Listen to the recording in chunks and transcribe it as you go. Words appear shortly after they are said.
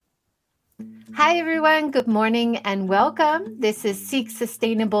Hi, everyone. Good morning and welcome. This is Seek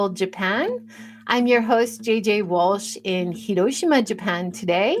Sustainable Japan. I'm your host, JJ Walsh, in Hiroshima, Japan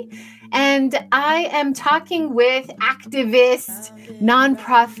today. And I am talking with activist,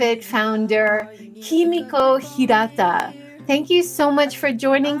 nonprofit founder, Kimiko Hirata. Thank you so much for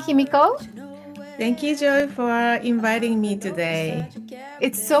joining, Kimiko. Thank you, Joy, for inviting me today.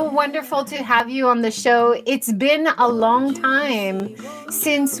 It's so wonderful to have you on the show. It's been a long time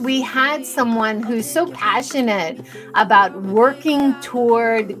since we had someone who's so passionate about working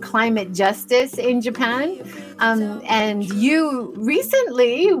toward climate justice in Japan. And you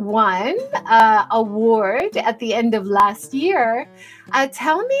recently won an award at the end of last year.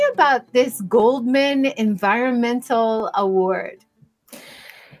 Tell me about this Goldman Environmental Award.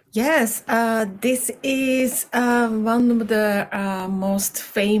 Yes, this is one of the most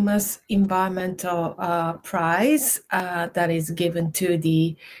famous environmental prize that is given to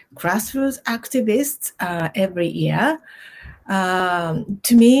the grassroots activists every year.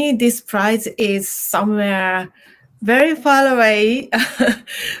 To me, this prize is somewhere very far away,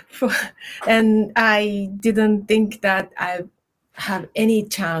 and I didn't think that I have any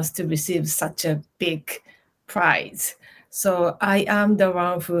chance to receive such a big prize. So I am the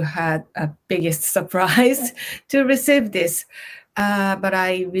one who had a biggest surprise to receive this, but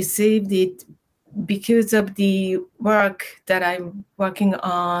I received it because of the work that I'm working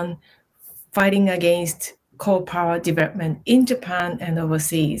on fighting against coal power development in Japan and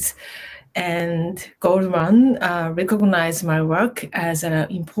overseas. And Goldman recognized my work as an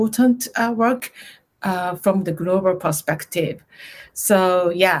important work from the global perspective.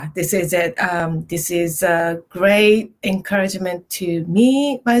 So yeah, this is it. This is a great encouragement to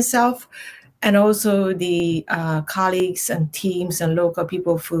me, myself, and also the colleagues and teams and local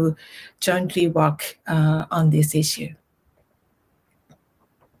people who jointly work on this issue.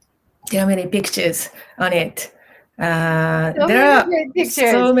 There are many pictures on it. There are great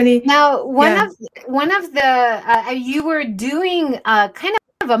pictures. so many. Now, one of the you were doing kind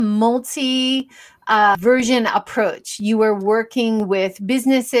of a multi version approach. You were working with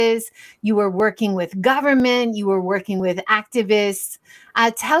businesses, you were working with government, you were working with activists.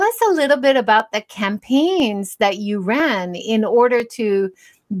 Tell us a little bit about the campaigns that you ran in order to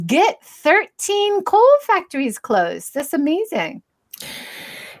get 13 coal factories closed. That's amazing.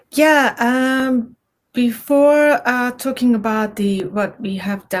 Yeah. Before talking about what we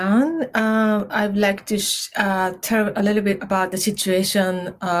have done, I'd like to tell a little bit about the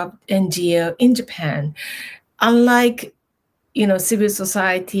situation of NGO in Japan. Unlike, civil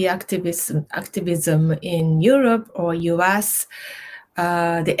society activism in Europe or US,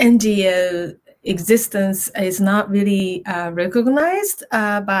 the NGO existence is not really recognized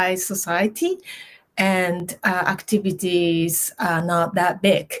by society, and activities are not that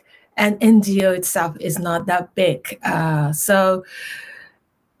big, and NGO itself is not that big. So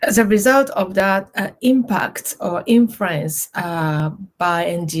as a result of that, impact or influence by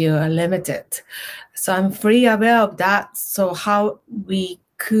NGO are limited. So I'm fully aware of that. So how we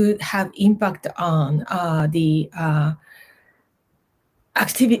could have impact on the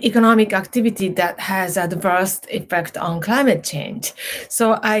economic activity that has adverse effect on climate change.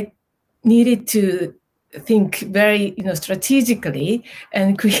 So I needed to think very, strategically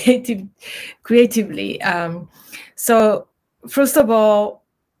and creatively. So first of all,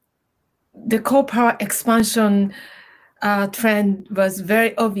 the coal power expansion trend was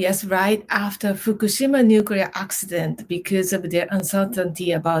very obvious right after Fukushima nuclear accident because of the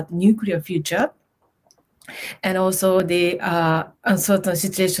uncertainty about nuclear future, and also the uncertain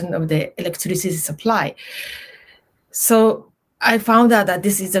situation of the electricity supply. So I found out that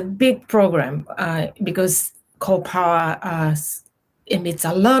this is a big program because coal power emits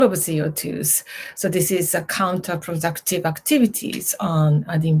a lot of CO2s. So this is a counterproductive activities on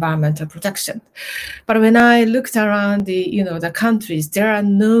the environmental protection. But when I looked around the countries, there are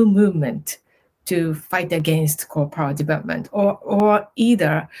no movement to fight against coal power development, or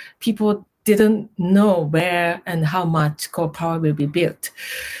either people didn't know where and how much coal power will be built.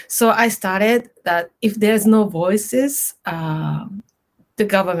 So I started that if there's no voices, the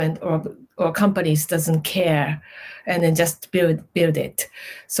government or companies doesn't care, and then just build it.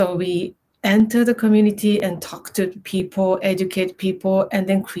 So we enter the community and talk to people, educate people, and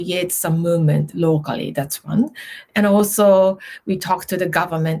then create some movement locally. That's one. And also we talk to the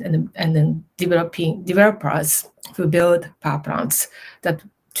government and then developers who build power plants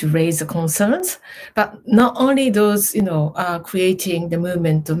to raise the concerns. But not only those, creating the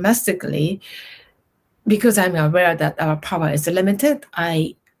movement domestically, because I'm aware that our power is limited,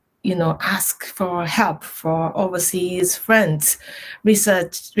 I ask for help for overseas friends,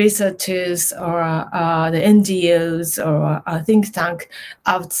 researchers, or the NGOs or a think tank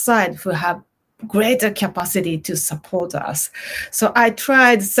outside who have greater capacity to support us. So I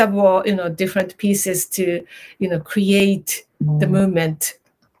tried several, different pieces to, create the movement,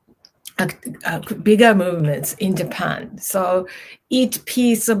 bigger movements in Japan. So each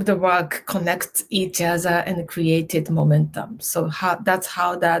piece of the work connects each other and created momentum. So that's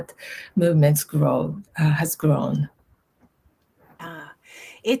how that movement has grown.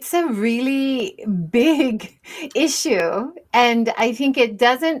 It's a really big issue, and I think it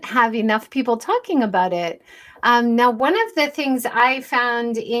doesn't have enough people talking about it. Now, one of the things I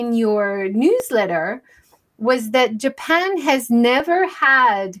found in your newsletter was that Japan has never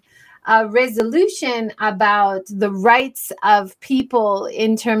had a resolution about the rights of people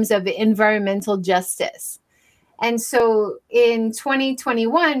in terms of environmental justice. And so in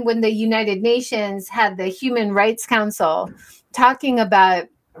 2021, when the United Nations had the Human Rights Council talking about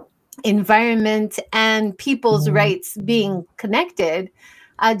environment and people's rights being connected,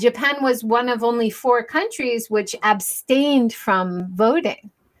 Japan was one of only 4 countries which abstained from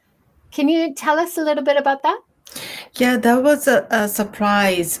voting. Can you tell us a little bit about that? Yeah, that was a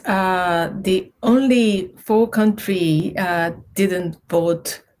surprise. The only 4 countries didn't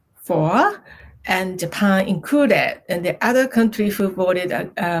vote for, and Japan included. And the other country who voted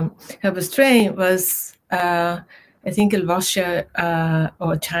have abstained was, I think, Russia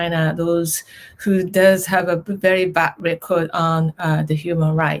or China, those who does have a very bad record on the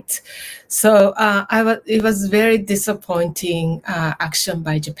human rights. So it was very disappointing action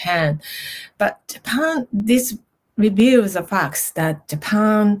by Japan. But Japan, this reveals the facts that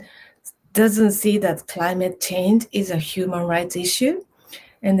Japan doesn't see that climate change is a human rights issue.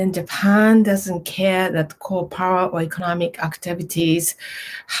 And then Japan doesn't care that coal power or economic activities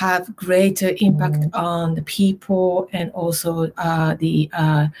have greater impact on the people and also the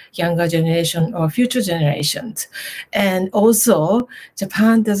younger generation or future generations. And also,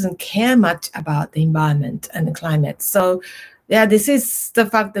 Japan doesn't care much about the environment and the climate. So, yeah, this is the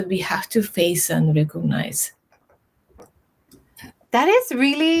fact that we have to face and recognize. That is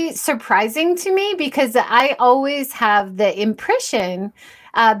really surprising to me because I always have the impression,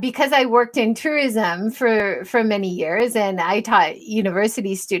 because I worked in tourism for many years and I taught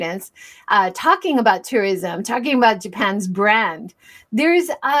university students, talking about tourism, talking about Japan's brand. There's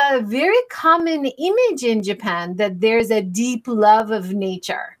a very common image in Japan that there's a deep love of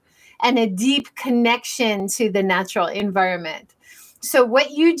nature and a deep connection to the natural environment. So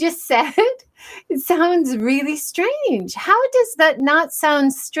what you just said, it sounds really strange. How does that not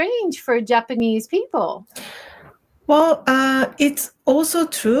sound strange for Japanese people? Well, it's also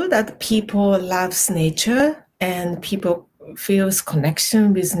true that people loves nature and people feels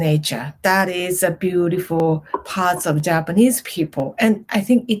connection with nature. That is a beautiful part of Japanese people. And I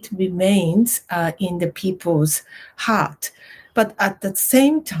think it remains in the people's heart. But at the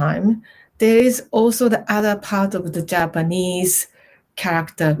same time, there is also the other part of the Japanese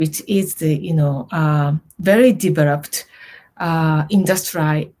character, which is the very developed,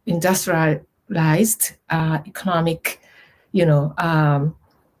 industrialized economic,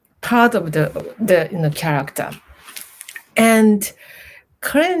 part of the character. And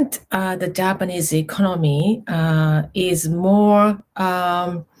current the Japanese economy is more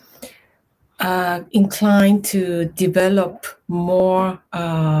inclined to develop more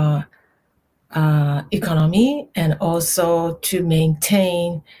economy and also to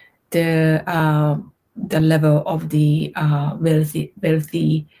maintain the level of the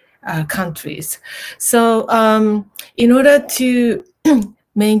wealthy countries. So in order to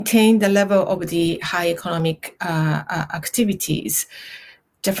maintain the level of the high economic activities,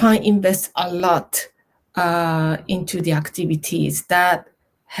 Japan invests a lot into the activities that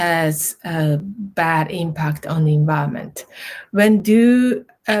has a bad impact on the environment. When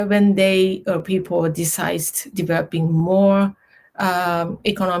they or people decide developing more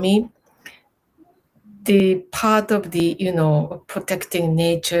economy, the part of the protecting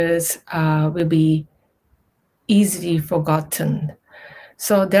natures will be easily forgotten.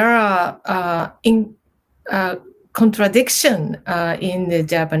 So there are contradiction in the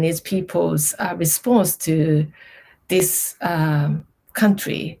Japanese people's response to this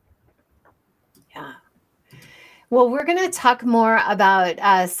country. Yeah. Well, we're going to talk more about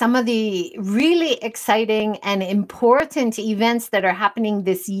some of the really exciting and important events that are happening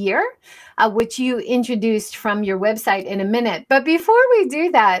this year, which you introduced from your website in a minute. But before we do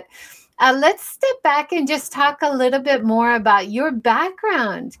that, let's step back and just talk a little bit more about your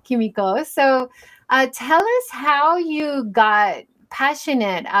background, Kimiko. So tell us how you got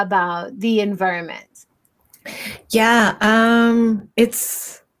passionate about the environment? Yeah,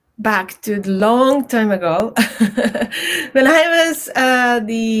 it's back to the long time ago. When I was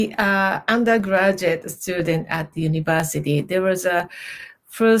the undergraduate student at the university, there was a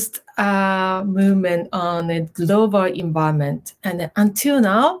first movement on the global environment. And until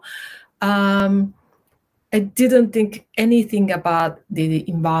now, I didn't think anything about the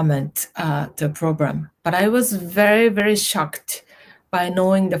environment, the program. But I was very, very shocked by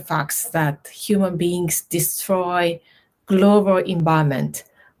knowing the facts that human beings destroy global environment,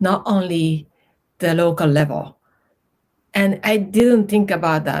 not only the local level. And I didn't think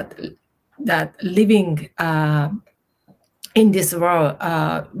about that living in this world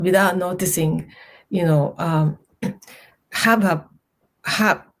without noticing,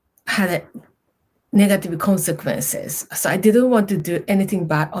 had negative consequences. So I didn't want to do anything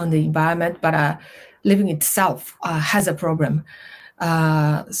bad on the environment, but living itself has a problem.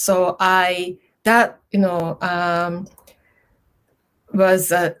 So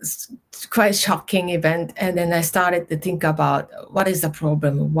was a quite shocking event. And then I started to think about what is the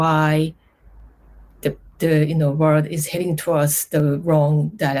problem, why the world is heading towards the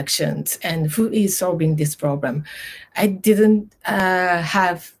wrong directions, and who is solving this problem. I didn't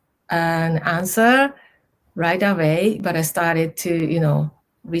have an answer right away, but I started to,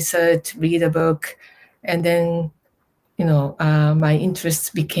 research, read a book, and then, my interests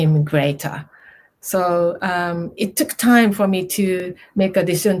became greater. So it took time for me to make a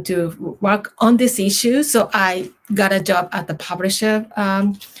decision to work on this issue. So I got a job at the publisher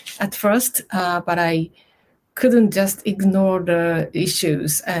at first, but I couldn't just ignore the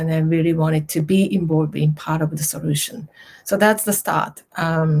issues, and I really wanted to be involved in part of the solution. So that's the start.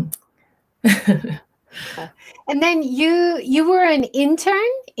 And then you were an intern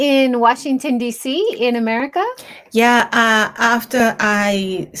in Washington, D.C. in America? Yeah, after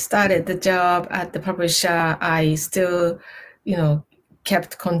I started the job at the publisher, I still,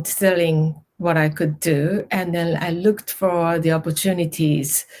 kept considering what I could do. And then I looked for the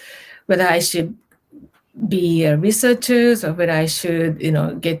opportunities, whether I should be a researcher, or whether I should,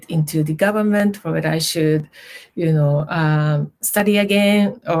 get into the government, or whether I should, study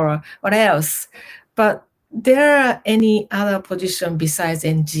again, or what else. But there are any other position besides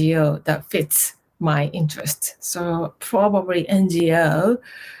NGO that fits my interest. So probably NGO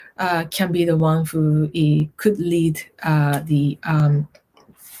can be the one who could lead the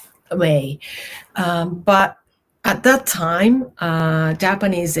way. But at that time,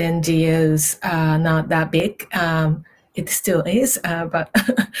 Japanese NGOs are not that big. It still is, but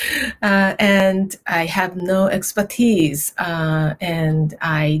and I have no expertise, and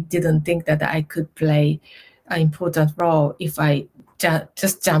I didn't think that I could play an important role if I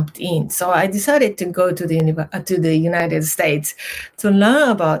just jumped in. So I decided to go to the United States to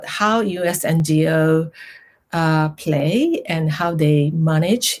learn about how U.S. NGO play and how they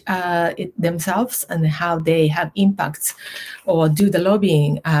manage it themselves, and how they have impacts or do the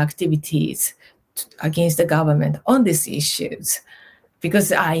lobbying activities against the government on these issues,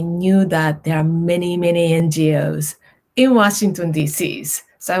 because I knew that there are many, many NGOs in Washington, D.C.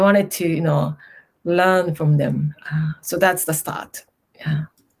 So I wanted to, learn from them. So that's the start. Yeah.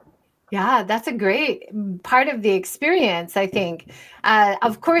 Yeah, that's a great part of the experience, I think.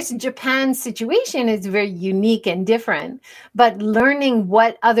 Of course, Japan's situation is very unique and different, but learning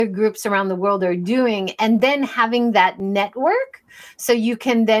what other groups around the world are doing, and then having that network so you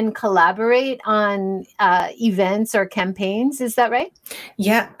can then collaborate on events or campaigns. Is that right?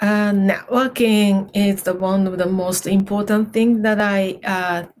 Yeah, networking is one of the most important things that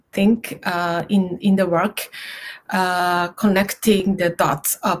I think in the work. Connecting the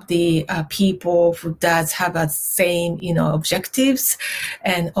dots of the people who does have the same, objectives,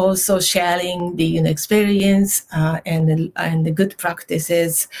 and also sharing the experience and the good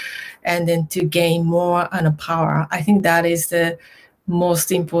practices, and then to gain more power. I think that is the most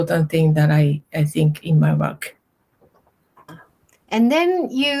important thing that I think in my work. And then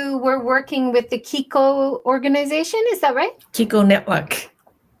you were working with the Kiko organization, is that right? Kiko Network.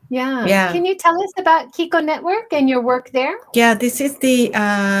 Yeah. Can you tell us about Kiko Network and your work there? Yeah, this is the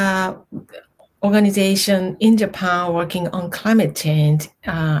organization in Japan working on climate change,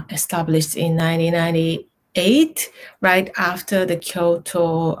 established in 1998, right after the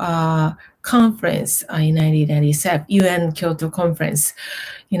Kyoto conference in 1997, UN Kyoto conference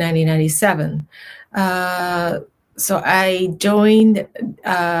in 1997. So I joined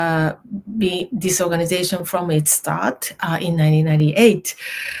this organization from its start in 1998,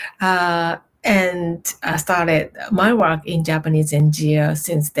 and started my work in Japanese NGO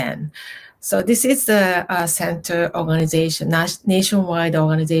since then. So this is the center organization, nationwide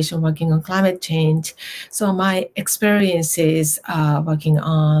organization working on climate change. So my experiences working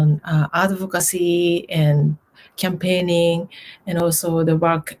on advocacy and campaigning, and also the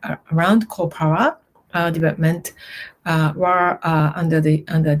work around coal power development were under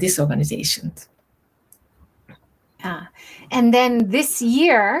this organization. Yeah. And then this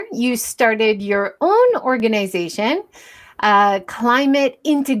year, you started your own organization, Climate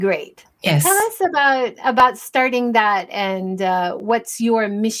Integrate. Yes. Tell us about starting that, and what's your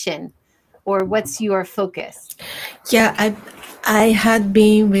mission or what's your focus? Yeah, I had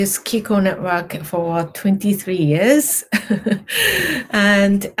been with Kiko Network for 23 years.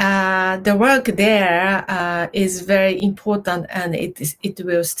 And the work there is very important, and it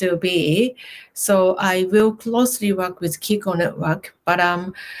will still be. So I will closely work with Kiko Network, but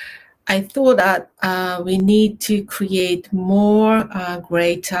I thought that we need to create more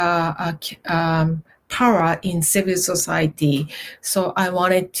greater power in civil society. So I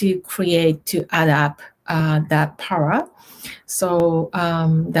wanted to add up that power. So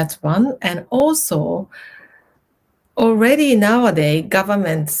that's one. And also, already nowadays,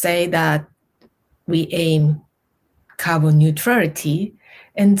 governments say that we aim carbon neutrality,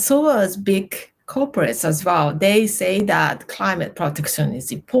 and so as big corporates as well. They say that climate protection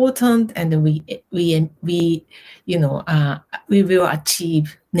is important, and we will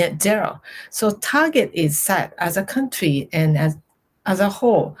achieve net zero. So target is set as a country and as a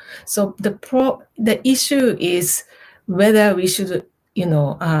whole. So the issue is whether we should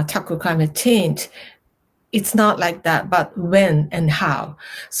tackle climate change. It's not like that, but when and how.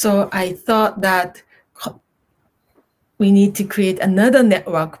 So I thought that we need to create another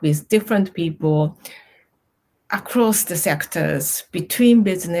network with different people across the sectors, between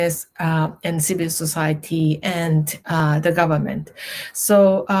business and civil society and the government.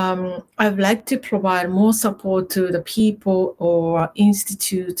 So I'd like to provide more support to the people or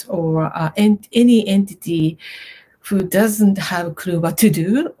institute or any entity who doesn't have a clue what to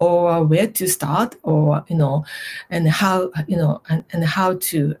do or where to start, or and how and how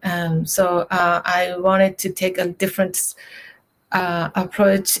to. So I wanted to take a different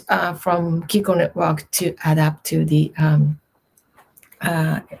approach from Kiko Network to adapt to the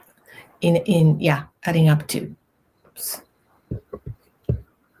adding up to. Oops.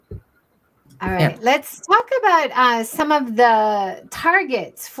 All right, let's talk about some of the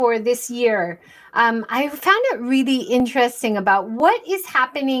targets for this year. I found it really interesting about what is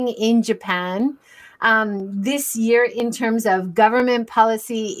happening in Japan this year in terms of government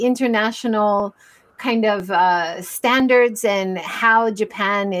policy, international kind of standards, and how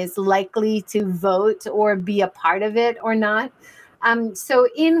Japan is likely to vote or be a part of it or not. So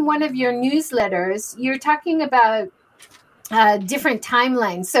in one of your newsletters, you're talking about different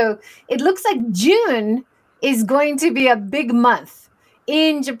timelines. So it looks like June is going to be a big month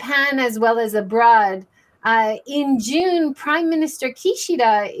in Japan as well as abroad. In June, Prime Minister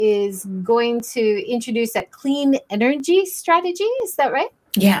Kishida is going to introduce a clean energy strategy. Is that right?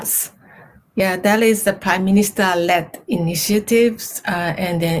 Yes. Yeah, that is the Prime Minister-led initiatives,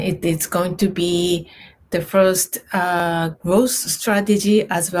 and then it's going to be the first growth strategy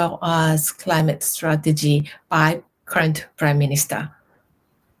as well as climate strategy by current Prime Minister.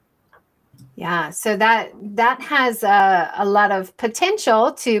 Yeah, so that has a lot of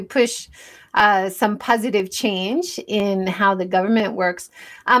potential to push some positive change in how the government works.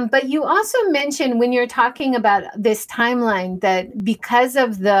 But you also mentioned when you're talking about this timeline that because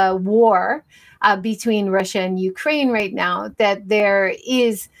of the war between Russia and Ukraine right now, that there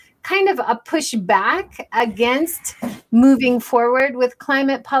is kind of a pushback against moving forward with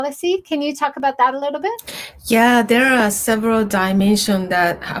climate policy. Can you talk about that a little bit? Yeah, there are several dimensions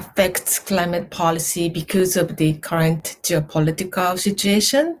that affect climate policy because of the current geopolitical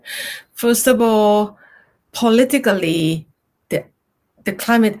situation. First of all, politically, the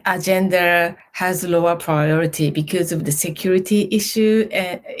climate agenda has lower priority because of the security issue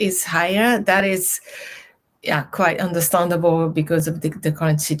is higher. That is quite understandable because of the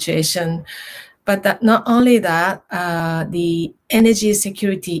current situation. But not only that, the energy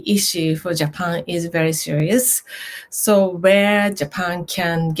security issue for Japan is very serious. So where Japan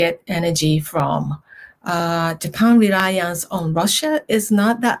can get energy from, Japan reliance on Russia is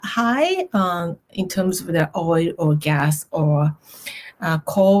not that high in terms of the oil or gas or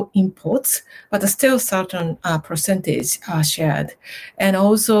coal imports, but still certain percentage are shared. And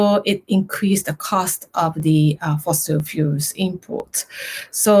also it increased the cost of the fossil fuels imports.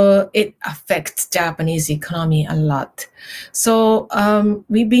 So it affects Japanese economy a lot. So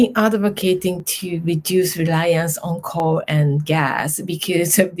we've been advocating to reduce reliance on coal and gas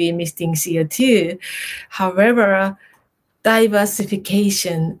because of the emitting CO2. However,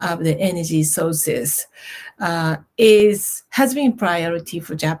 diversification of the energy sources has been priority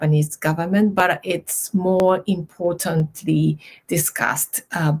for Japanese government, but it's more importantly discussed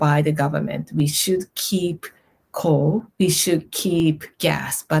by the government. We should keep coal, we should keep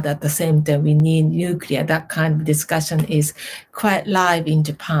gas, but at the same time we need nuclear. That kind of discussion is quite live in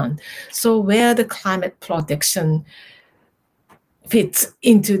Japan. So where the climate protection fits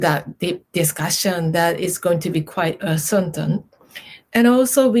into that discussion, that is going to be quite certain. And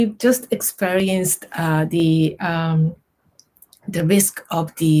also we've just experienced the risk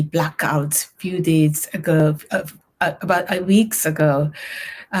of the blackouts a few days ago, about weeks ago,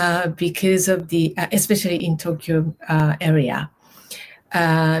 because of the, especially in Tokyo area,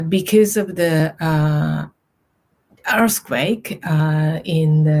 because of the earthquake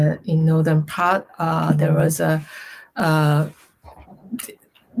in northern part. There was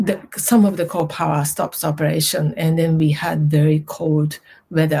some of the coal power stops operation, and then we had very cold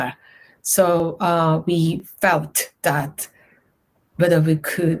weather. So we felt that whether we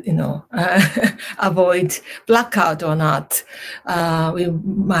could, avoid blackout or not, we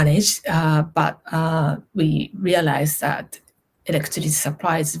managed, but we realized that electricity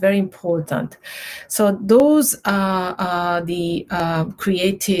supply is very important. So those are the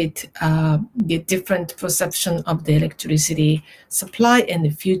created the different perception of the electricity supply and the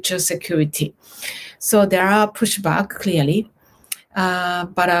future security. So there are pushback clearly,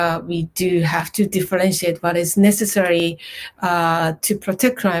 but we do have to differentiate what is necessary to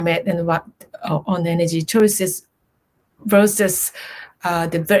protect climate and what on energy choices versus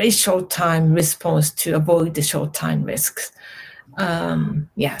the very short time response to avoid the short time risks.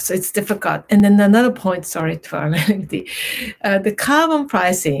 So it's difficult. And then another point, sorry to the carbon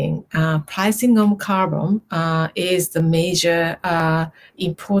pricing. Pricing on carbon is the major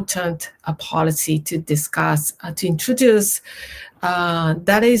important policy to discuss, to introduce.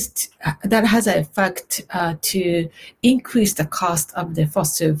 That has an effect to increase the cost of the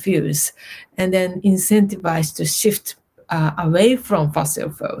fossil fuels, and then incentivize to shift away from fossil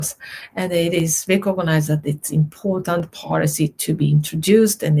fuels. And it is recognized that it's important policy to be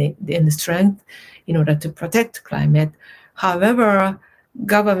introduced and the strength in order to protect climate. However,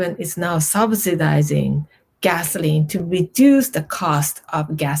 government is now subsidizing gasoline to reduce the cost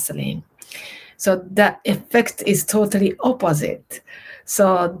of gasoline. So that effect is totally opposite.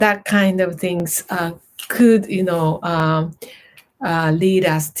 So that kind of things could, lead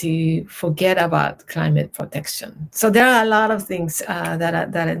us to forget about climate protection. So there are a lot of things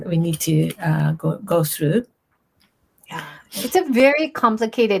that we need to go through. Yeah, it's a very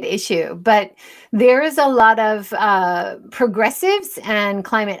complicated issue, but there is a lot of progressives and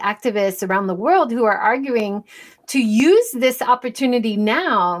climate activists around the world who are arguing to use this opportunity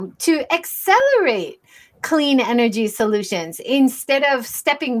now to accelerate clean energy solutions instead of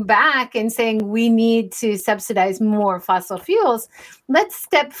stepping back and saying we need to subsidize more fossil fuels. Let's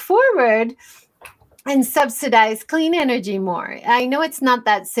step forward and subsidize clean energy more. I know it's not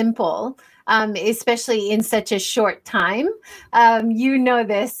that simple, especially in such a short time. You know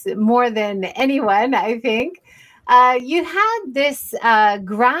this more than anyone, I think. You had this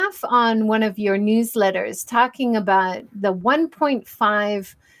graph on one of your newsletters talking about the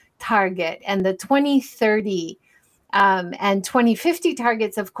 1.5 target and the 2030 and 2050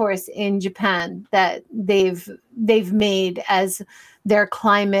 targets, of course, in Japan that they've made as their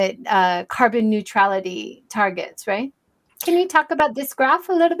climate carbon neutrality targets, right? Can you talk about this graph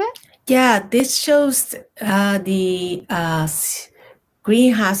a little bit? Yeah, this shows the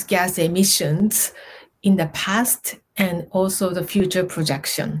greenhouse gas emissions in the past and also the future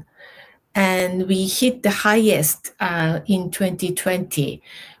projection. And we hit the highest in 2020.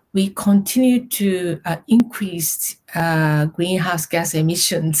 We continue to increase greenhouse gas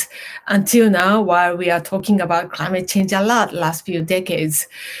emissions until now, while we are talking about climate change a lot last few decades.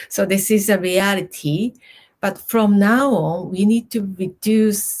 So this is a reality. But from now on, we need to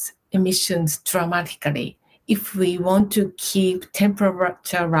reduce emissions dramatically if we want to keep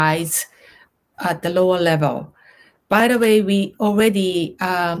temperature rise at the lower level. By the way, we already,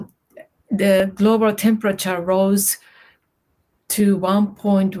 the global temperature rose to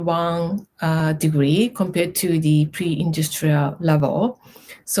 1.1 degree compared to the pre-industrial level.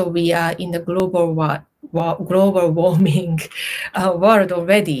 So we are in the global global warming world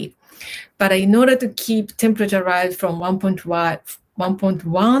already. But in order to keep temperature rise from 1.1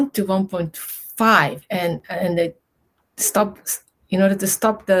 to 1.5 and in order to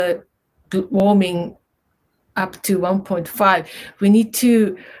stop the warming up to 1.5, we need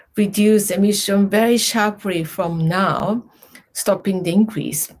to reduce emission very sharply from now, stopping the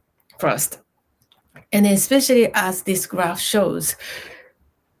increase first. And especially as this graph shows,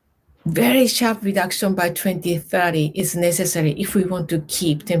 very sharp reduction by 2030 is necessary if we want to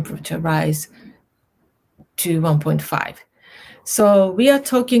keep temperature rise to 1.5. So we are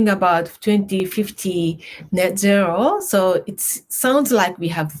talking about 2050 net zero. So it sounds like we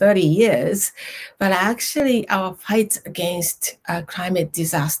have 30 years, but actually our fight against climate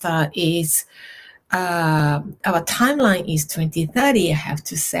disaster is, our timeline is 2030, I have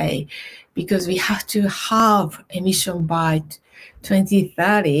to say, because we have to halve emission by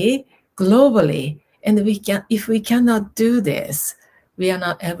 2030 globally. And if we cannot do this, we are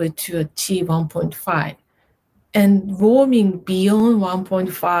not able to achieve 1.5. And warming beyond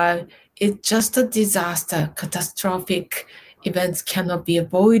 1.5 is just a disaster. Catastrophic events cannot be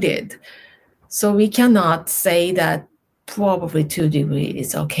avoided. So we cannot say that probably 2 degrees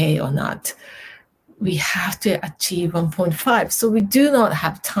is okay or not. We have to achieve 1.5. So we do not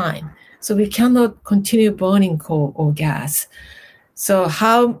have time. So we cannot continue burning coal or gas. So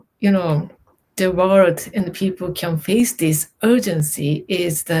how, the world and the people can face this urgency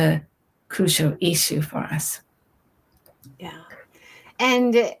is the crucial issue for us. Yeah.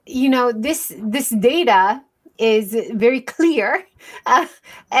 And, this data is very clear.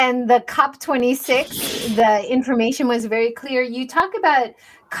 And the COP26, the information was very clear. You talk about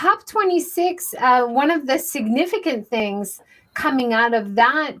COP26, one of the significant things coming out of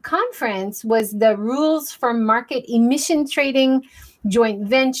that conference was the rules for market emission trading, joint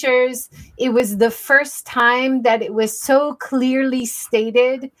ventures. It was the first time that it was so clearly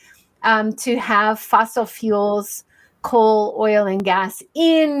stated to have fossil fuels, coal, oil, and gas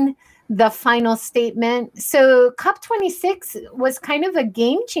in the final statement. So COP26 was kind of a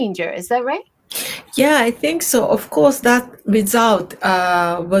game changer. Is that right? Yeah, I think so. Of course, that result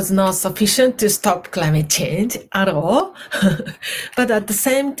was not sufficient to stop climate change at all. But at the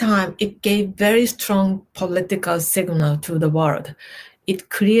same time, it gave very strong political signal to the world. It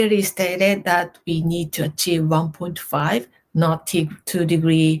clearly stated that we need to achieve 1.5, not 2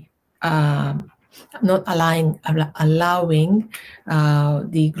 degree, not allowing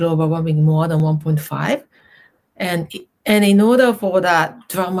the global warming more than 1.5. And in order for that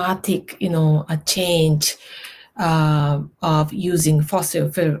dramatic, a change of using fossil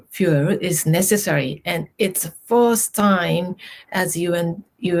fuel is necessary. And it's the first time as UN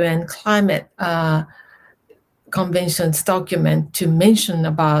climate convention's document to mention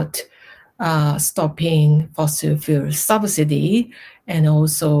about stopping fossil fuel subsidy and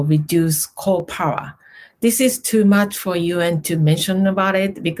also reduce coal power. This is too much for UN to mention about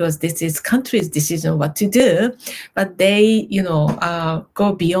it because this is country's decision what to do, but they,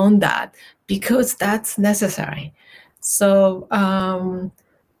 go beyond that because that's necessary. So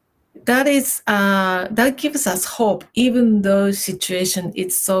that gives us hope, even though situation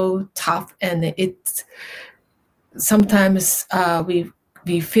is so tough and it's sometimes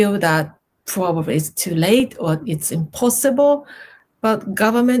we feel that probably it's too late or it's impossible, but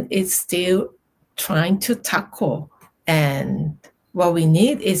government is still trying to tackle, and what we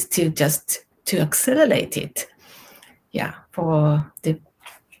need is to accelerate it, for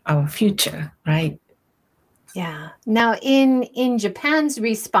our future, right? Yeah. Now, in Japan's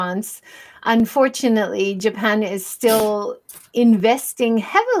response, unfortunately, Japan is still investing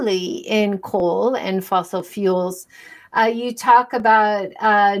heavily in coal and fossil fuels. You talk about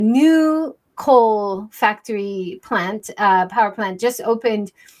a new coal factory power plant just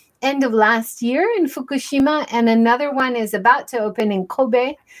opened end of last year in Fukushima, and another one is about to open in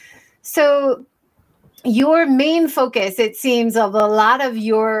Kobe. So your main focus, it seems, of a lot of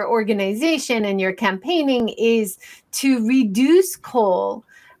your organization and your campaigning is to reduce coal.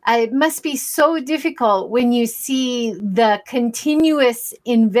 It must be so difficult when you see the continuous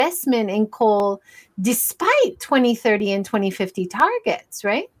investment in coal despite 2030 and 2050 targets,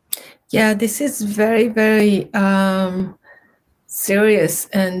 right? Yeah, this is very, very serious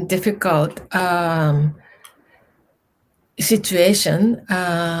and difficult situation.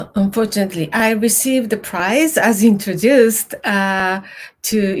 Unfortunately, I received the prize as introduced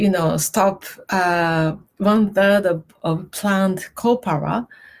to stop 1/3 of planned coal power,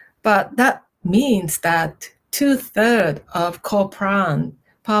 but that means that 2/3 of coal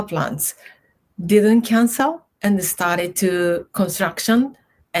power plants didn't cancel and started to construction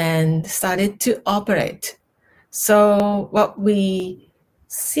and started to operate. So what we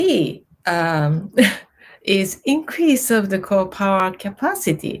see is increase of the coal power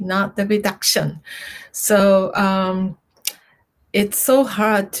capacity, not the reduction. So it's so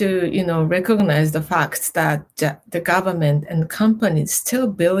hard to recognize the fact that the government and companies still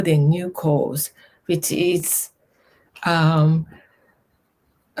building new coals, which is locked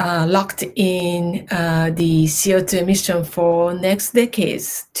in the CO2 emission for next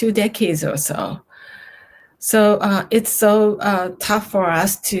decades, 2 decades or so. So it's so tough for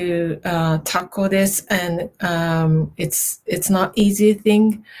us to tackle this, and it's not easy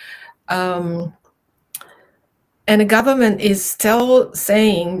thing. And the government is still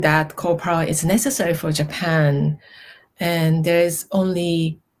saying that coal power is necessary for Japan, and there is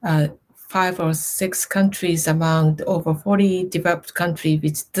only 5 or 6 countries among the over 40 developed countries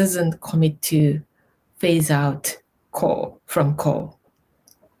which doesn't commit to phase out coal.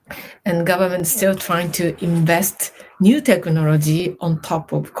 And government still trying to invest new technology on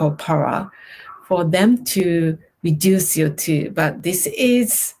top of coal power for them to reduce CO2. But this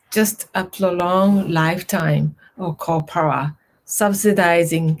is just a prolonged lifetime of coal power.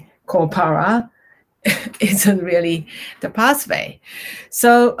 Subsidizing coal power isn't really the pathway.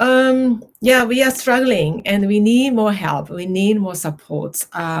 So yeah, we are struggling and we need more help. We need more support.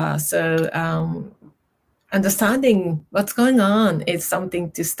 Understanding what's going on is something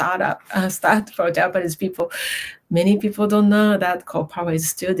to start for Japanese people. Many people don't know that coal power is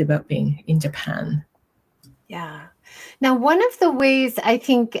still developing in Japan. Yeah. Now, one of the ways I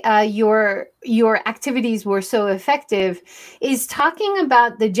think your activities were so effective is talking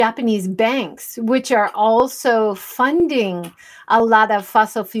about the Japanese banks, which are also funding a lot of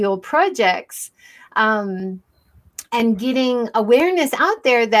fossil fuel projects. And getting awareness out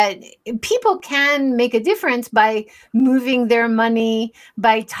there that people can make a difference by moving their money,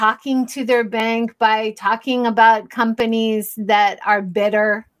 by talking to their bank, by talking about companies that are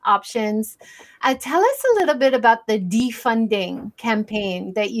better options. Tell us a little bit about the defunding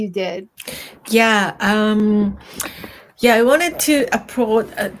campaign that you did. Yeah. I wanted to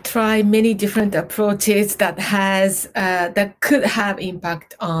try many different approaches that could have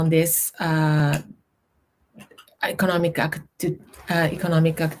impact on this economic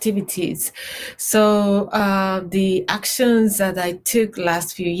activities. So the actions that I took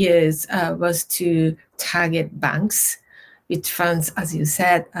last few years was to target banks, which funds, as you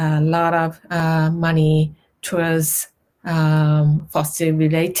said, a lot of money towards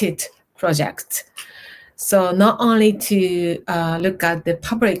fossil-related projects. So not only to look at the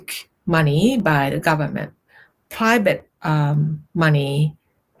public money by the government, private money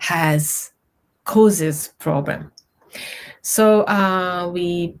causes problem. So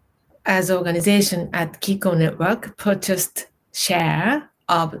we, as an organization at Kiko Network, purchased share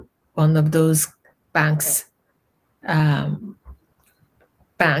of one of those banks and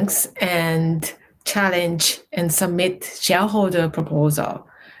challenge and submit shareholder proposal,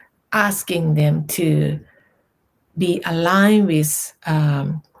 asking them to be aligned with,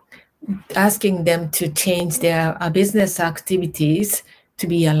 asking them to change their business activities to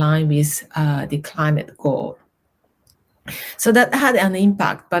be aligned with the climate goal. So that had an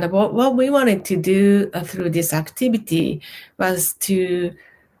impact. But what we wanted to do through this activity was to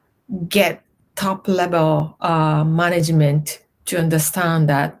get top-level management to understand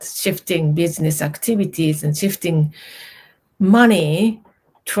that shifting business activities and shifting money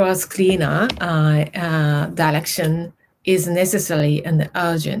towards cleaner direction is necessary and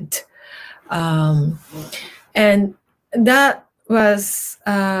urgent. And that was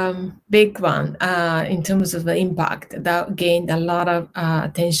big one in terms of the impact. That gained a lot of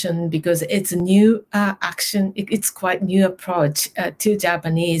attention because it's a new action. It's quite new approach to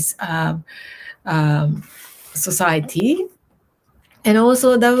Japanese society. And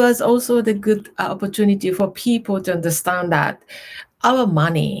also that was also the good opportunity for people to understand that our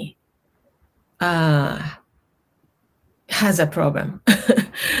money has a problem.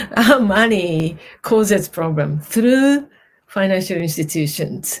 Our money causes problem through financial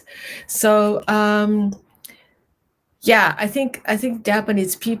institutions. So yeah, I think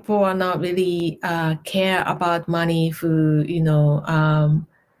Japanese people are not really care about money who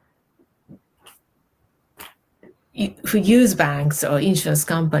who use banks or insurance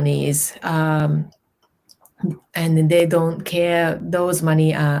companies, and they don't care those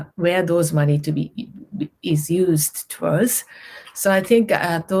money where those money is used towards. So I think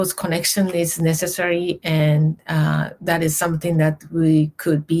those connection is necessary, and that is something that we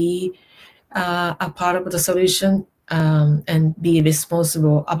could be a part of the solution and be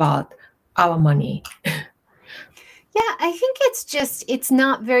responsible about our money. Yeah, I think it's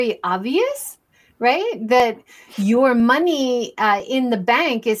not very obvious, right? That your money in the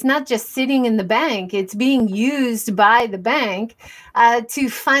bank is not just sitting in the bank, it's being used by the bank to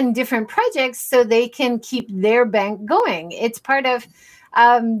fund different projects so they can keep their bank going. It's part of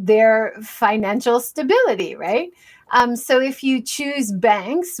their financial stability, right? So if you choose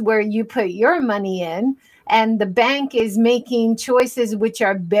banks where you put your money in, and the bank is making choices which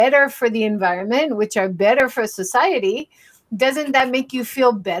are better for the environment, which are better for society, doesn't that make you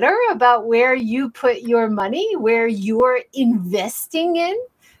feel better about where you put your money, where you're investing in?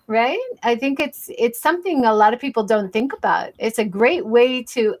 Right? I think it's something a lot of people don't think about. It's a great way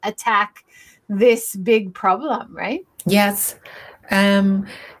to attack this big problem, right? Yes. The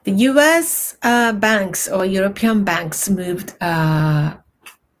US banks or European banks moved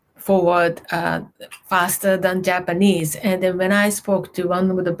forward faster than Japanese. And then when I spoke to one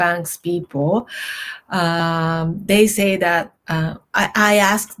of the bank's people, they say that I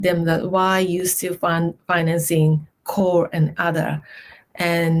asked them that why you still financing coal and other.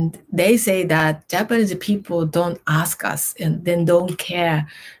 And they say that Japanese people don't ask us and then don't care.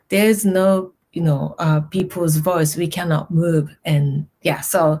 There's no, people's voice. We cannot move. And yeah,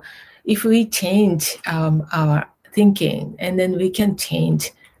 so if we change our thinking, and then we can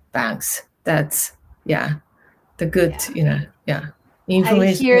change banks. That's the good, information.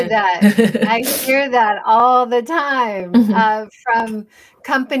 I hear that. I hear that all the time from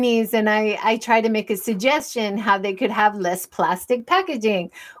companies, and I try to make a suggestion how they could have less plastic packaging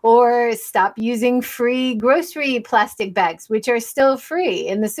or stop using free grocery plastic bags, which are still free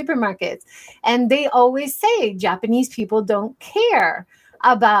in the supermarkets. And they always say Japanese people don't care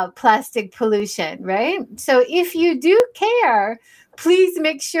about plastic pollution, right? So if you do care, please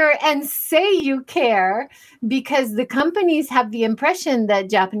make sure and say you care, because the companies have the impression that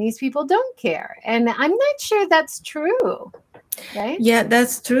Japanese people don't care. And I'm not sure that's true, right? Yeah,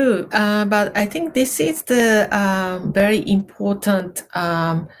 that's true. But I think this is the very important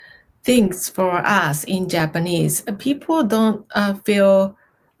things for us in Japanese. People don't feel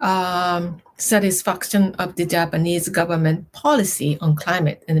satisfaction of the Japanese government policy on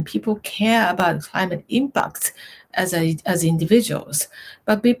climate, and people care about climate impacts as individuals,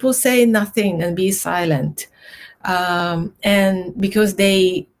 but people say nothing and be silent, and because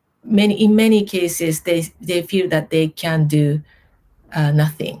in many cases they feel that they can do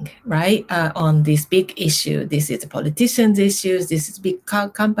nothing, right, on this big issue. This is the politicians' issues. This is big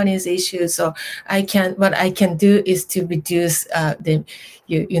companies' issues. So what I can do is to reduce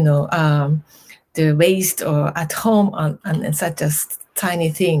the waste or at home on such a tiny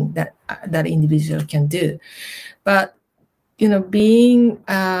thing that individual can do. But being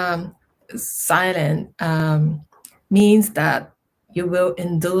silent means that you will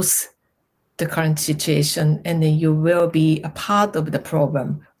endorse the current situation, and then you will be a part of the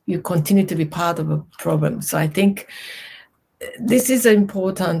problem. You continue to be part of a problem. So I think this is an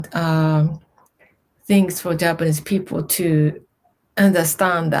important things for Japanese people to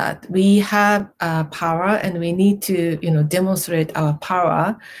understand, that we have power and we need to demonstrate our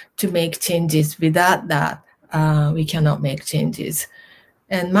power to make changes. Without that, we cannot make changes.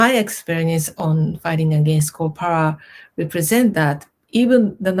 And my experience on fighting against coal power represent that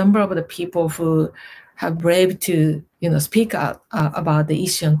even the number of the people who have brave to speak out about the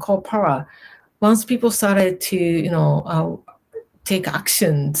issue on coal power, once people started to take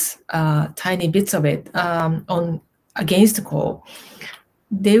actions, tiny bits of it on against coal,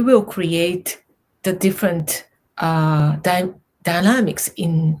 they will create the different dynamics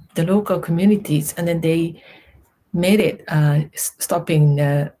in the local communities, and then they made it stopping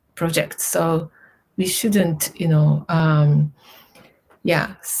the project. So we shouldn't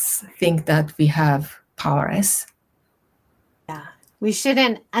think that we have powers. Yeah, we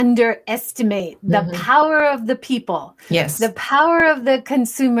shouldn't underestimate the power of the people. Yes, the power of the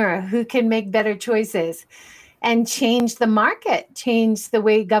consumer who can make better choices and change the market, change the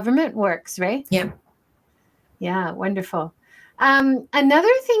way government works, right? Yeah, wonderful.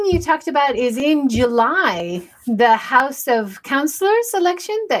 Another thing you talked about is in July, the House of Councilors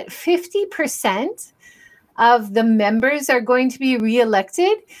election, that 50% of the members are going to be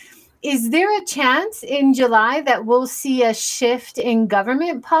reelected. Is there a chance in July that we'll see a shift in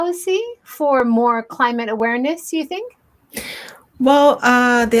government policy for more climate awareness, you think? Well,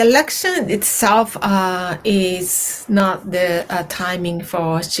 the election itself is not the timing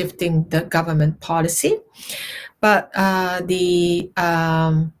for shifting the government policy, but the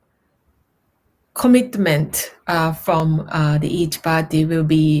commitment from each party will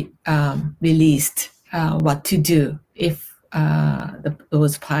be released, what to do if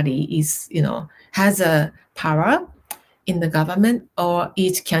those party is has a power in the government, or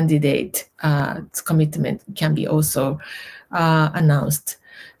each candidate's commitment can be also announced.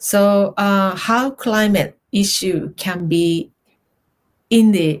 So how climate issue can be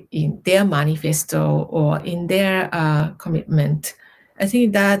in their manifesto or in their commitment, I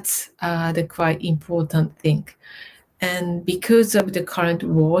think that's the quite important thing. And because of the current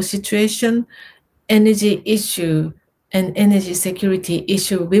war situation, energy issue and energy security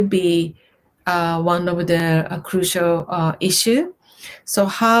issue will be one of the crucial issue. So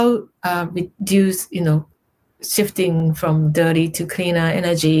how reduce, shifting from dirty to cleaner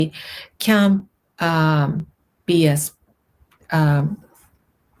energy can be as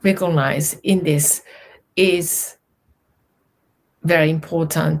recognized in this is very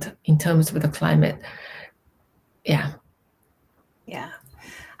important in terms of the climate. Yeah.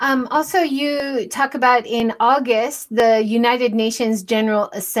 Also, you talk about in August, the United Nations General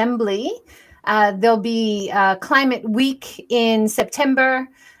Assembly. There'll be Climate Week in September.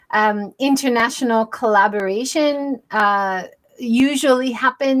 International collaboration usually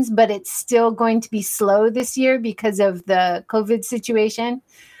happens, but it's still going to be slow this year because of the COVID situation.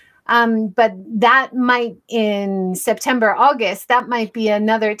 But that might, in September, August, that might be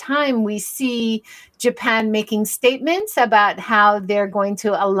another time we see Japan making statements about how they're going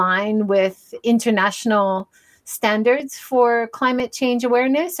to align with international standards for climate change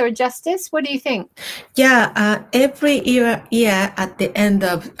awareness or justice. What do you think? Yeah, every year at the end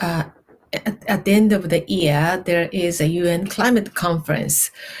of the year, there is a UN climate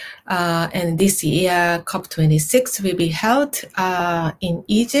conference. And this year, COP26 will be held in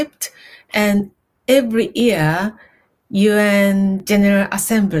Egypt. And every year, UN General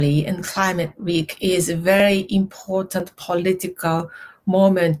Assembly and Climate Week is a very important political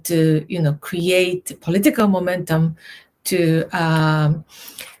moment to, create political momentum to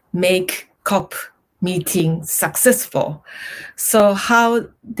make COP meeting successful. So how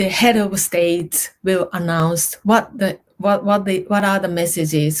the head of state will announce what are the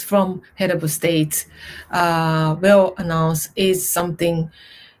messages from head of state will announce is something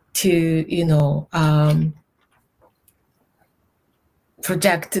to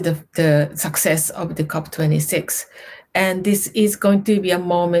project the success of the COP26. And this is going to be a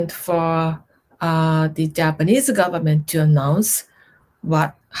moment for the Japanese government to announce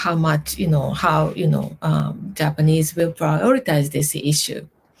how Japanese will prioritize this issue.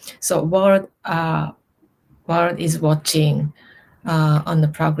 So world is watching on the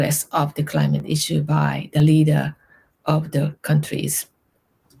progress of the climate issue by the leader of the countries.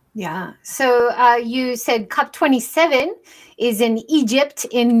 Yeah. So you said COP27 is in Egypt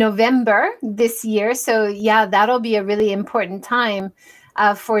in November this year. So yeah, that'll be a really important time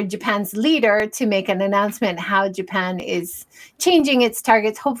for Japan's leader to make an announcement how Japan is changing its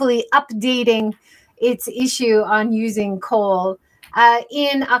targets, hopefully updating its issue on using coal.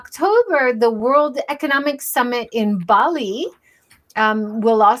 In October, the World Economic Summit in Bali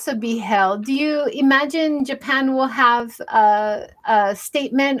will also be held. Do you imagine Japan will have a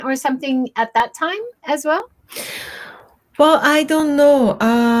statement or something at that time as well? Well, I don't know.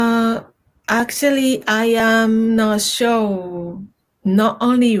 Actually, I am not sure not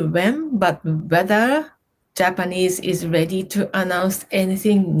only when, but whether Japanese is ready to announce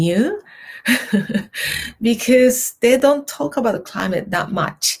anything new. Because they don't talk about climate that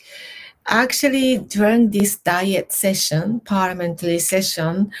much. Actually, during this diet session, parliamentary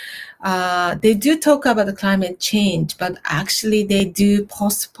session, they do talk about the climate change, but actually they do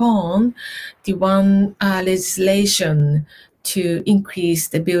postpone the one legislation to increase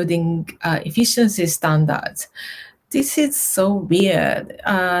the building efficiency standards. This is so weird.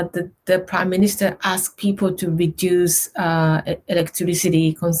 The Prime Minister asked people to reduce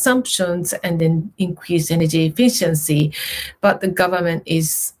electricity consumptions and then increase energy efficiency, but the government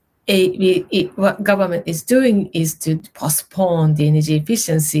is what government is doing is to postpone the energy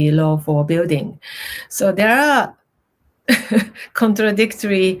efficiency law for building. So there are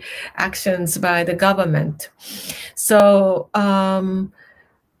contradictory actions by the government. So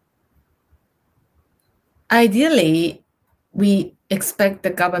ideally, we expect the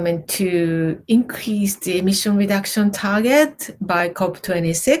government to increase the emission reduction target by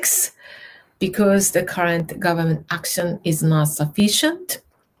COP26 because the current government action is not sufficient.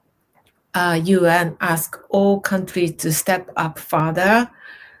 UN asked all countries to step up further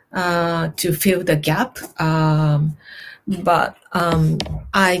to fill the gap. But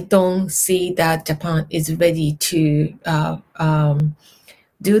I don't see that Japan is ready to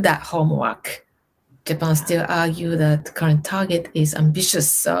do that homework. Japan still argue that the current target is ambitious,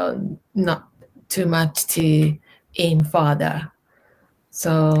 so not too much to aim further.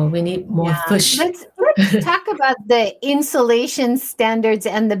 So we need more push. Let's talk about the insulation standards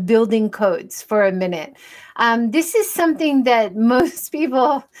and the building codes for a minute. This is something that most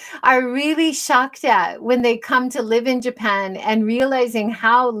people are really shocked at when they come to live in Japan and realizing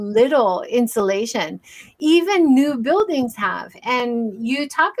how little insulation even new buildings have. And you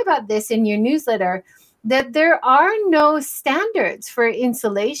talk about this in your newsletter, that there are no standards for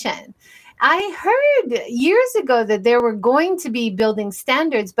insulation. I heard years ago that there were going to be building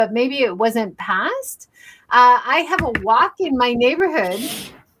standards, but maybe it wasn't passed. I have a walk in my neighborhood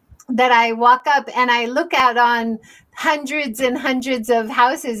that I walk up and I look out on hundreds and hundreds of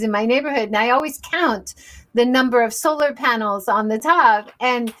houses in my neighborhood, and I always count the number of solar panels on the top.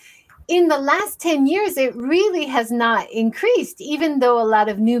 And in the last 10 years, it really has not increased, even though a lot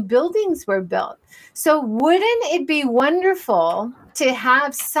of new buildings were built. So wouldn't it be wonderful to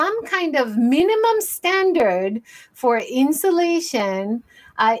have some kind of minimum standard for insulation,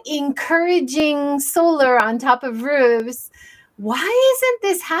 encouraging solar on top of roofs? Why isn't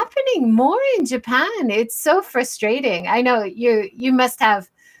this happening more in Japan? It's so frustrating. I know you must have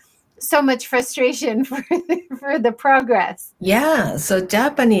so much frustration for the progress. Yeah, so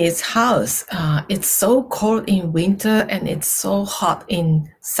Japanese house, it's so cold in winter and it's so hot in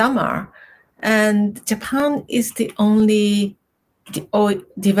summer. And Japan is the only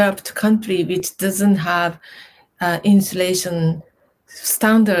developed country which doesn't have insulation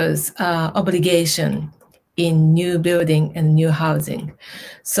standards obligation in new building and new housing.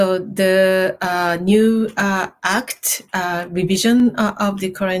 So the new act revision of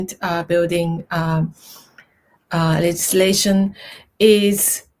the current building legislation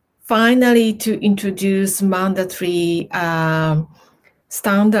is finally to introduce mandatory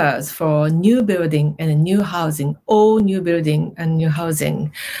standards for new building and new housing, all new building and new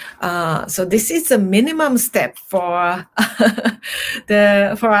housing. So this is a minimum step for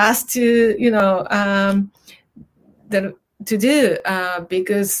for us to to do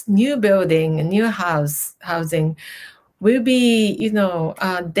because new building and new housing will be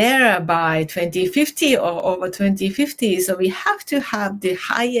there by 2050 or over 2050. So we have to have the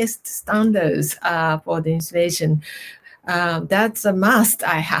highest standards for the insulation. That's a must,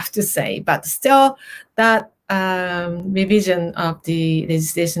 I have to say. But still, that revision of the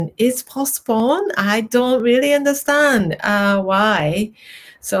legislation is postponed. I don't really understand why.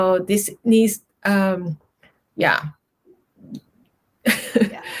 So this needs, yeah.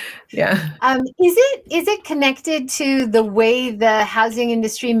 Is it connected to the way the housing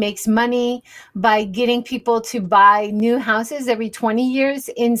industry makes money by getting people to buy new houses every 20 years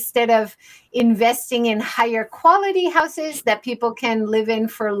instead of investing in higher quality houses that people can live in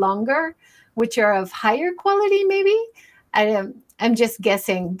for longer, which are of higher quality? Maybe I'm just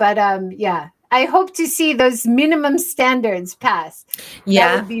guessing, but I hope to see those minimum standards passed.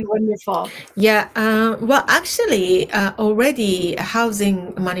 Yeah. That would be wonderful. Yeah. Well, actually, already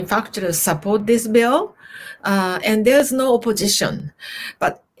housing manufacturers support this bill, and there's no opposition.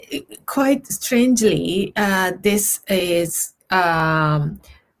 But quite strangely, this is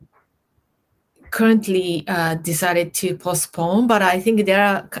currently decided to postpone, but I think there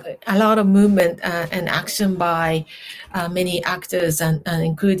are a lot of movement and action by many actors and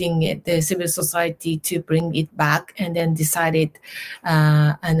including the civil society to bring it back and then decided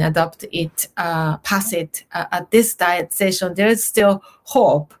and adopt it, pass it at this Diet session. There is still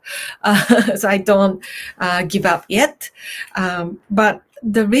hope, so I don't give up yet. But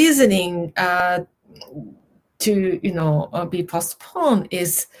the reasoning to be postponed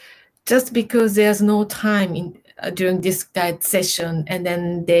is just because there's no time during this Diet session, and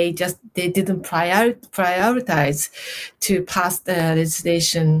then they didn't prioritize to pass the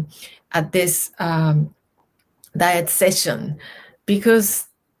legislation at this Diet session, because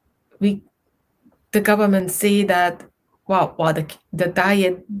the government see that the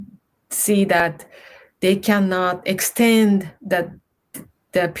Diet see that they cannot extend the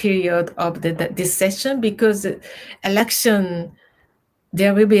period of this session because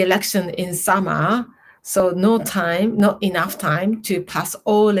there will be election in summer, so not enough time to pass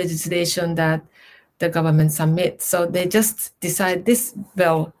all legislation that the government submits. So they just decide this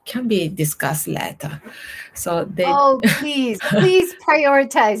bill can be discussed later. So they please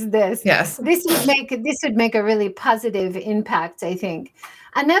prioritize this. Yes, this would make a really positive impact, I think.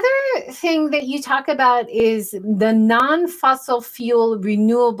 Another thing that you talk about is the non-fossil fuel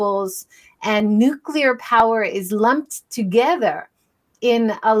renewables and nuclear power is lumped together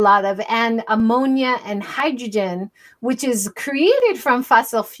in a lot of, and ammonia and hydrogen, which is created from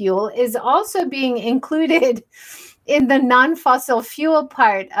fossil fuel, is also being included in the non-fossil fuel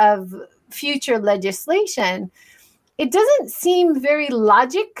part of future legislation. it doesn't seem very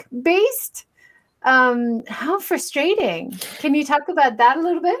logic based. How frustrating. Can you talk about that a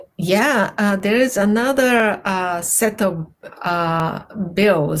little bit? Yeah, there is another set of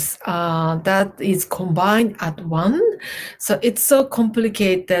bills that is combined at one. So it's so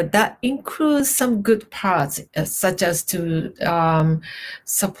complicated. That includes some good parts, such as to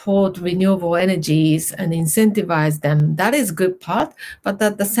support renewable energies and incentivize them. That is good part. But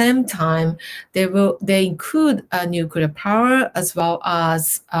at the same time, they include nuclear power as well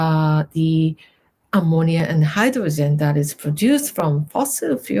as the ammonia and hydrogen that is produced from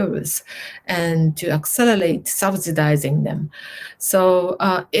fossil fuels, and to accelerate subsidizing them. So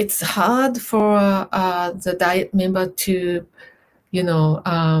it's hard for the Diet member to,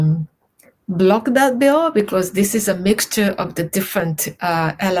 block that bill, because this is a mixture of the different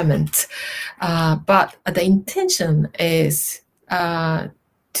elements. But the intention is to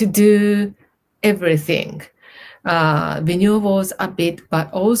do everything. Renewables a bit,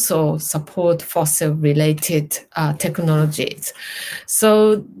 but also support fossil-related technologies.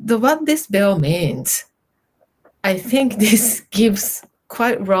 So what this bill means, I think this gives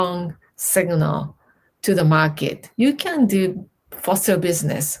quite wrong signal to the market. You can do fossil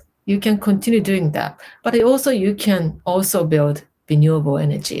business. You can continue doing that, but you can also build renewable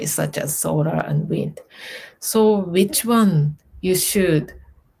energy such as solar and wind. So which one you should,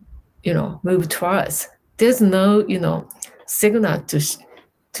 move towards? There's no, signal to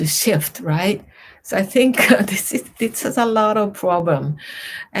shift, right? So I think this is a lot of problem.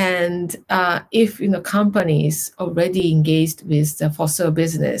 And if companies already engaged with the fossil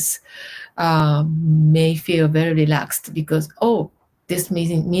business may feel very relaxed because this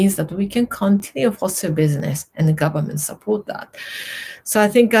means that we can continue fossil business and the government support that. So I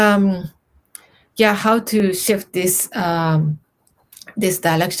think how to shift this this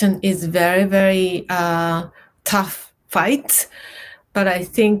direction is very, very tough fight. But I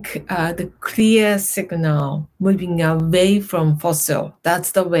think the clear signal moving away from fossil,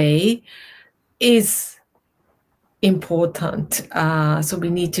 that's the way, is important. So we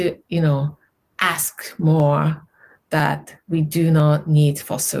need to, ask more that we do not need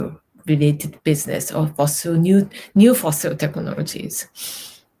fossil-related business or new fossil technologies.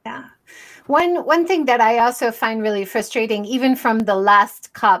 Yeah. One thing that I also find really frustrating, even from the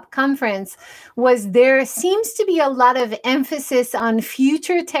last COP conference, was there seems to be a lot of emphasis on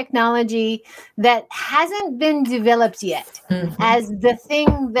future technology that hasn't been developed yet as the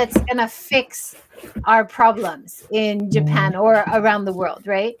thing that's going to fix our problems in Japan or around the world,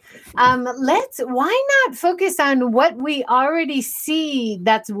 right? Why not focus on what we already see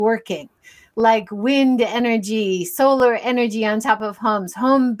that's working? Like wind energy, solar energy on top of homes,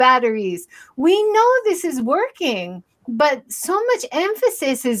 home batteries. We know this is working, but so much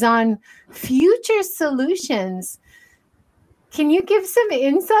emphasis is on future solutions. Can you give some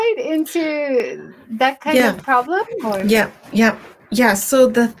insight into that kind of problem? Or? Yeah. So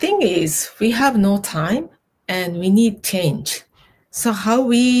the thing is, we have no time and we need change. So how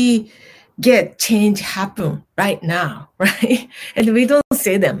we get change happen right now, right? And we don't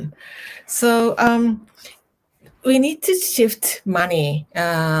see them. So we need to shift money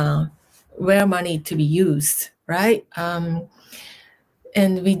where money to be used, right?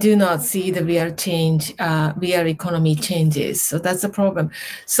 And we do not see the real change, real economy changes. So that's the problem.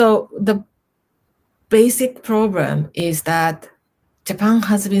 So the basic problem is that Japan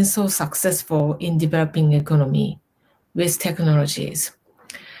has been so successful in developing economy with technologies.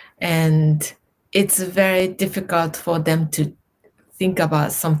 And it's very difficult for them to think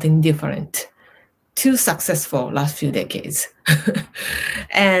about something different. Too successful last few decades.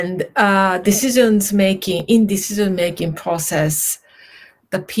 And decision-making process,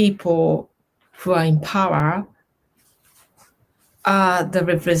 the people who are in power are the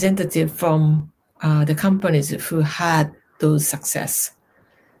representative from the companies who had those success.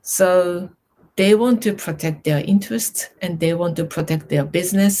 So they want to protect their interests, and they want to protect their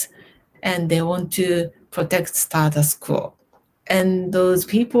business, and they want to protect status quo. And those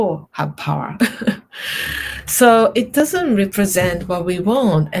people have power. So it doesn't represent what we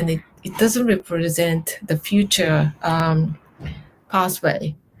want, and it doesn't represent the future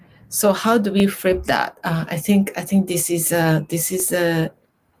pathway. So how do we flip that? I think this is a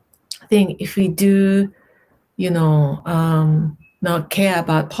thing. If we do, not care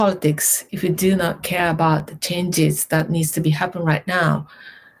about politics, if we do not care about the changes that needs to be happen right now,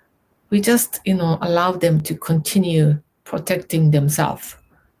 we just allow them to continue protecting themselves,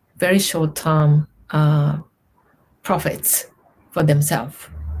 very short-term profits for themselves.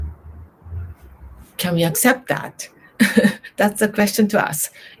 Can we accept that? That's the question to us.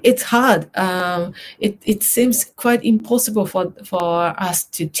 It's hard. It seems quite impossible for us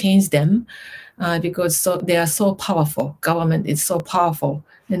to change them because they are so powerful. Government is so powerful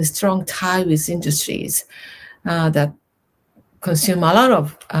and strong tie with industries that consume a lot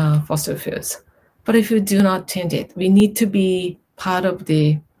of fossil fuels. But if we do not change it, we need to be part of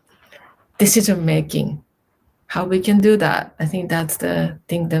the decision making. How we can do that? I think that's the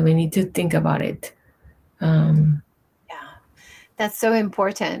thing that we need to think about it. That's so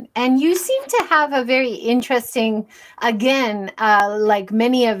important. And you seem to have a very interesting, again, like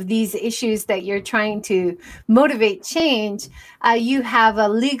many of these issues that you're trying to motivate change, you have a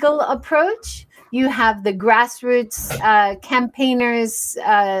legal approach. You have the grassroots campaigners,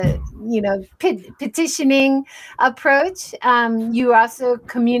 petitioning approach. You're also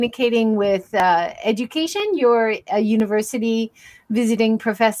communicating with education. You're a university visiting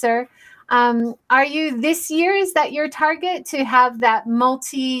professor. Are you this year, is that your target to have that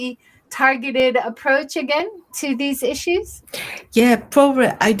multi-targeted approach again to these issues? Yeah, probably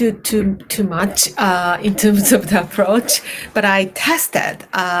I do too much in terms of the approach, but I tested.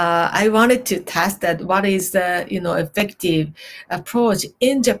 I wanted to test that what is the effective approach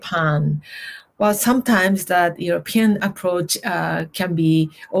in Japan. Well, sometimes that European approach can be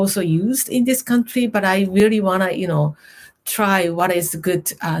also used in this country, but I really want to try what is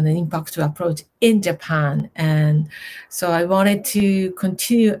good and impactful approach in Japan. And so I wanted to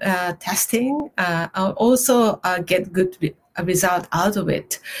continue testing, also get good result out of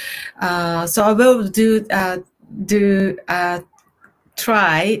it. So I will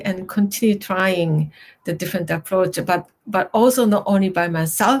try and continue trying the different approach, but also not only by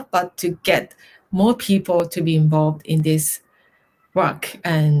myself, but to get more people to be involved in this work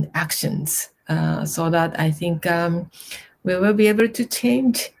and actions, so that I think we will be able to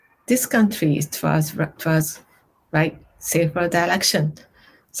change this country towards right, safer direction.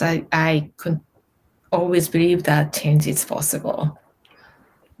 So I could always believe that change is possible.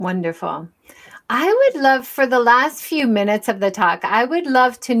 Wonderful. I would love, for the last few minutes of the talk, I would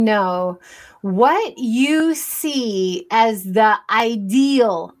love to know what you see as the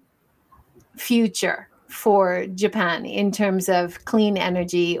ideal future for Japan in terms of clean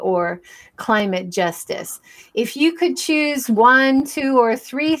energy or climate justice. If you could choose 1, 2, or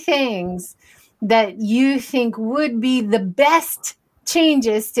 3 things that you think would be the best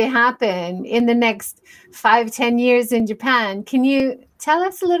changes to happen in the next 5-10 years in Japan, can you tell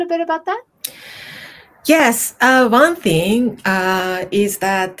us a little bit about that? Yes, one thing is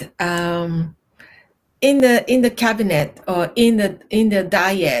that in the cabinet or in the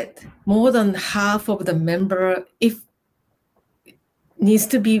diet, more than half of the member, if needs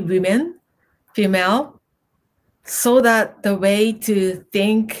to be women, female, so that the way to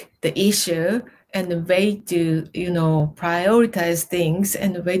think the issue and the way to prioritize things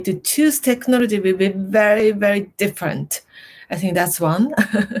and the way to choose technology will be very, very different. I think that's one.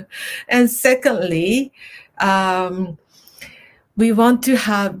 And secondly, we want to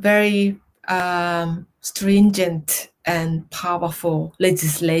have very stringent and powerful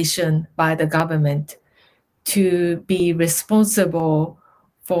legislation by the government to be responsible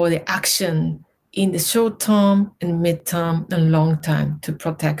for the action in the short term and mid-term and long term to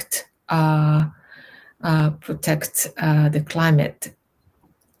protect the climate,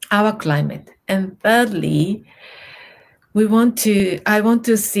 our climate. And thirdly, I want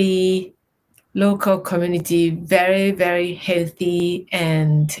to see local community very, very healthy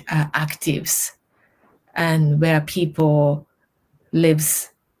and active, and where people lives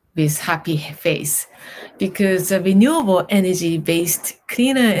with happy face, because a renewable energy-based,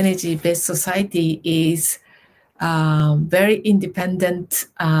 cleaner energy-based society is very independent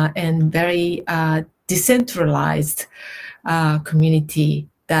and very decentralized community,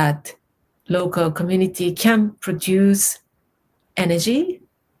 that local community can produce energy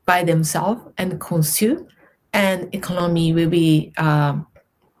by themselves and consume, and economy will be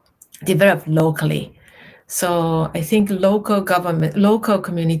developed locally. So I think local government, local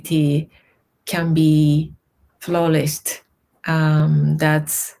community can be flourished.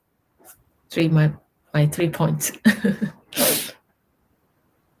 That's my 3 points.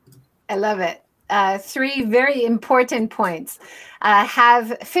 I love it. 3 very important points.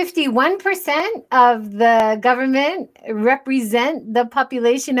 Have 51% of the government represent the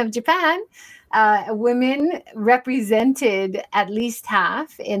population of Japan. Women represented at least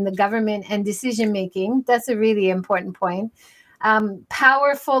half in the government and decision making. That's a really important point.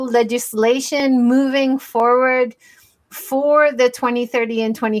 Powerful legislation moving forward for the 2030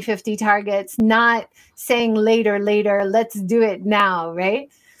 and 2050 targets, not saying later, let's do it now, right?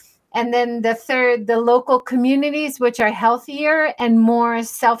 And then the third, the local communities, which are healthier and more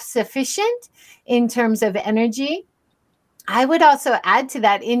self-sufficient in terms of energy. I would also add to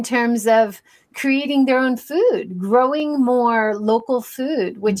that in terms of creating their own food, growing more local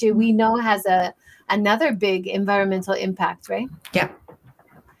food, which we know has another big environmental impact, right? Yeah.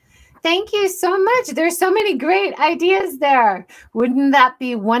 Thank you so much. There's so many great ideas there. Wouldn't that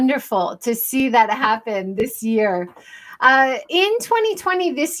be wonderful to see that happen this year? In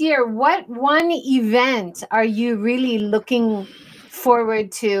 2020, this year, what one event are you really looking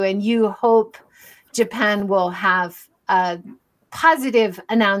forward to and you hope Japan will have a positive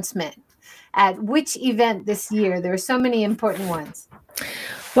announcement at which event this year? There are so many important ones.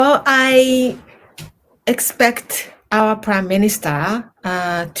 Well, I expect our Prime Minister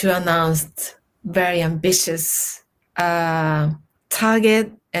to announce very ambitious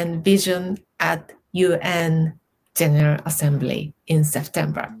target and vision at UN General Assembly in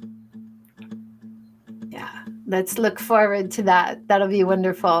September. Yeah, let's look forward to that. That'll be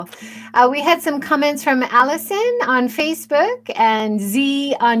wonderful. We had some comments from Allison on Facebook and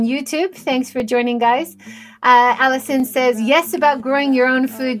Z on YouTube. Thanks for joining, guys. Allison says, yes, about growing your own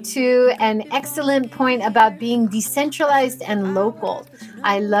food too. An excellent point about being decentralized and local.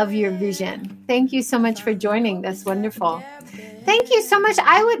 I love your vision. Thank you so much for joining. That's wonderful. Thank you so much.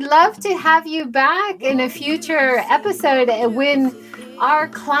 I would love to have you back in a future episode when our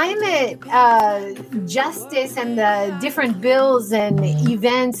climate justice and the different bills and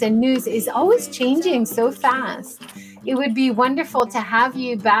events and news is always changing so fast. It would be wonderful to have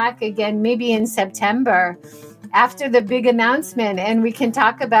you back again, maybe in September after the big announcement, and we can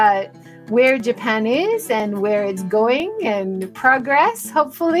talk about where Japan is and where it's going and progress,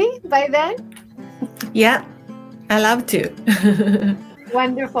 hopefully, by then. Yeah, I love to.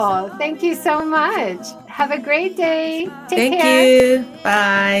 Wonderful. Thank you so much. Have a great day. Take care. Thank you.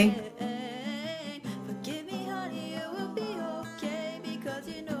 Bye.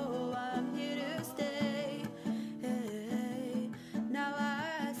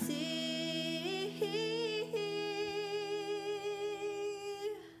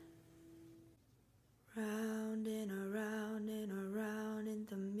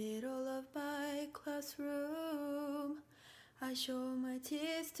 Classroom, I show my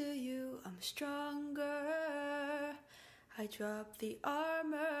tears to you, I'm stronger. I dropped the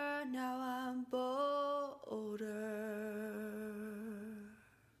armor, now I'm bolder.